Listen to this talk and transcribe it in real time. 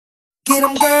Get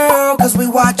 'em, girl, cause we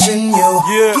watching you.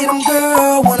 Yeah. Get 'em,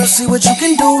 girl, wanna see what you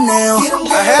can do now. Get 'em,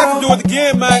 girl. I have to do it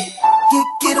again, man.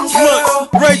 Get 'em, girl.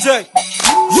 Ray J.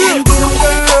 Yeah. Get 'em,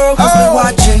 girl, cause we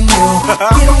watching you.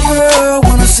 Get 'em, girl,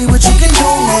 wanna see what you can do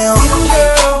now. Get 'em,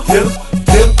 girl. Get 'em,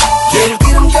 get 'em, get 'em.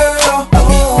 Get 'em, girl.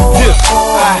 Oh, Yeah.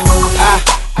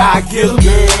 I get 'em,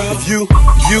 girl. If you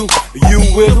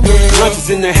with 'em. Lunch is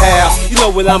in the house, you know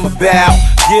what I'm about.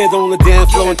 Get on the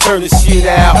dance floor and turn the shit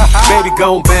out. Baby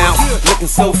gon' bounce, looking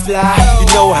so fly.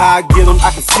 You know how I get 'em,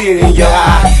 I can see it in your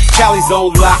eye. Cali's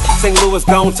on lock, St. Louis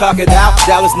gon' talk it out.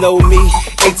 Dallas know me,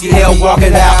 ATL walk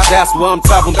it out. That's what I'm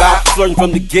talking about, flirting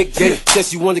from the get-go. Says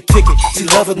she wanna kick it, she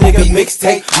love a nigga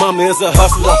mixtape. Mama is a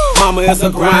hustler, mama is a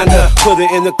grinder. Put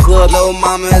her in the club, little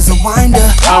mama is a winder.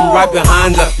 I'm right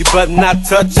behind her, you better not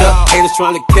touch her. Haters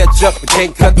trying to catch up, but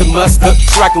can't cut the mustard.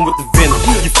 Striking with the venom,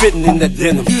 you fitting in that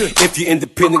denim. If you're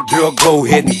independent, girl, go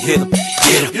ahead and get 'em.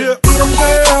 Get 'em. Get 'em,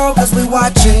 girl, cause we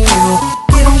watching you.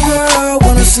 Get 'em, girl,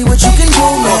 wanna see what you can do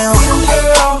now. Get 'em,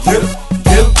 girl. Get 'em,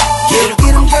 get 'em, get 'em.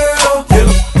 Get 'em, girl. Get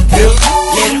 'em, get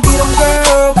 'em, Get 'em,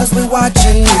 girl, cause we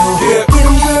watching you. Get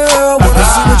 'em, girl, wanna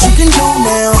see what you can do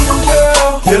now. Get 'em,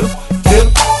 girl. Get 'em, get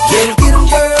 'em, Get 'em,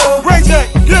 girl. Ray J,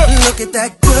 yeah. Look at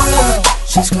that girl,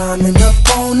 she's climbing up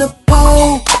on the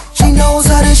pole. She knows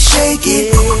how to shake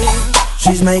it.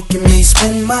 She's making me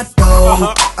spend my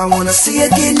dough. I wanna see her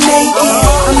get naked.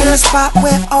 I'm in a spot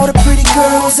where all the pretty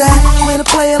girls at. When a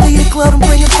player leave the club and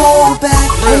bring it forward back.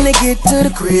 When they get to the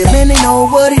crib, man, they know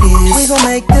what it is. We gon'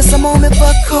 make this a moment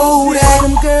for Kodak. Get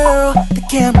 'em, girl, the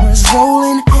camera's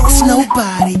rolling. It's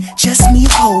nobody, just me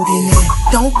holding it.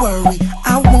 Don't worry,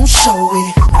 I won't show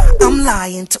it. I'm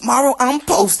lying, tomorrow I'm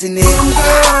posting it. Get 'em,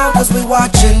 girl, cause we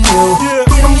watching you.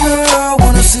 Get 'em, girl,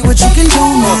 wanna see what you can do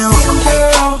now. Get 'em,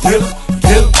 girl. Get 'em,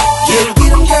 get 'em, get 'em.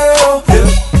 Get 'em, girl. Get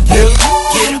 'em, get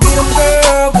 'em, Get 'em,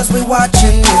 girl, cause we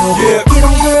watching you. Yeah. Get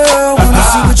 'em, girl, wanna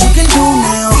see what you can do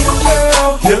now. Get 'em,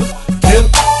 girl. get 'em, get 'em,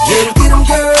 get 'em. Get 'em,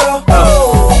 girl.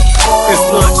 Oh. It's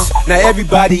lunch, now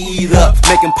everybody eat up,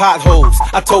 making potholes.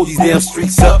 I told these damn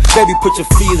streets up, baby put your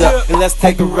feet up and let's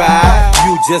take a ride.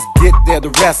 You just get there, the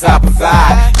rest I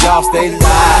provide. Y'all stay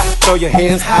live, throw your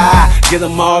hands high, get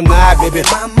them all night, baby.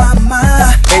 My.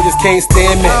 Haters can't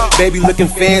stand me, baby looking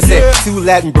fancy. 2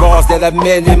 Latin bras that I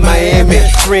met in Miami.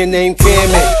 Friend named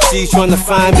Cammy, she's trying to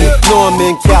find me. Know I'm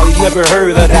in Cali, never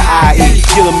heard of the IE.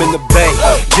 Get 'em in the Bay,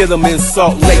 get 'em in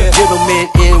Salt Lake, get 'em in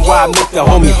NY, make the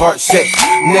homie heart shake.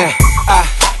 Now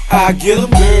I get 'em,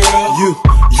 girl.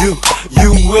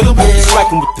 You with 'em,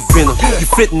 striking with the venom. You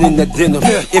fitting in that denim.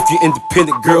 If you're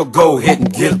independent, girl, go ahead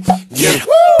and get 'em. Get 'em.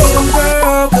 Get 'em,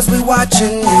 girl, cause we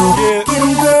watching you. Get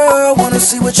 'em, girl, wanna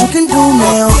see what you can do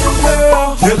now. Get 'em,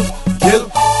 girl. Get 'em, get 'em,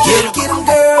 get 'em. Get 'em,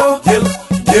 girl. Get 'em,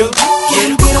 get 'em,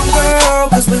 Get 'em, girl,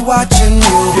 cause we watching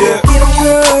you. Yeah. Get 'em,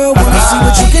 girl, wanna see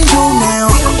what you can do now.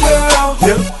 Get 'em, girl.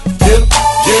 get 'em, get 'em,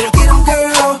 get 'em. Get 'em,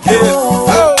 girl. Yeah.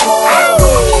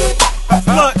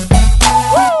 Lunch.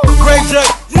 Ray J,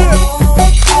 yeah. You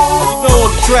know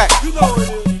on the track. You know it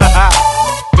is.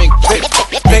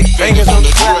 Big bangers on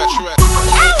the track. You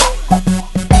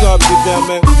know how to get down,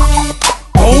 man.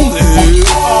 Only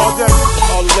all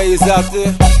the ladies out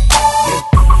there.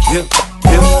 Get 'em, get 'em,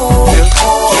 get 'em, get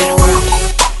 'em.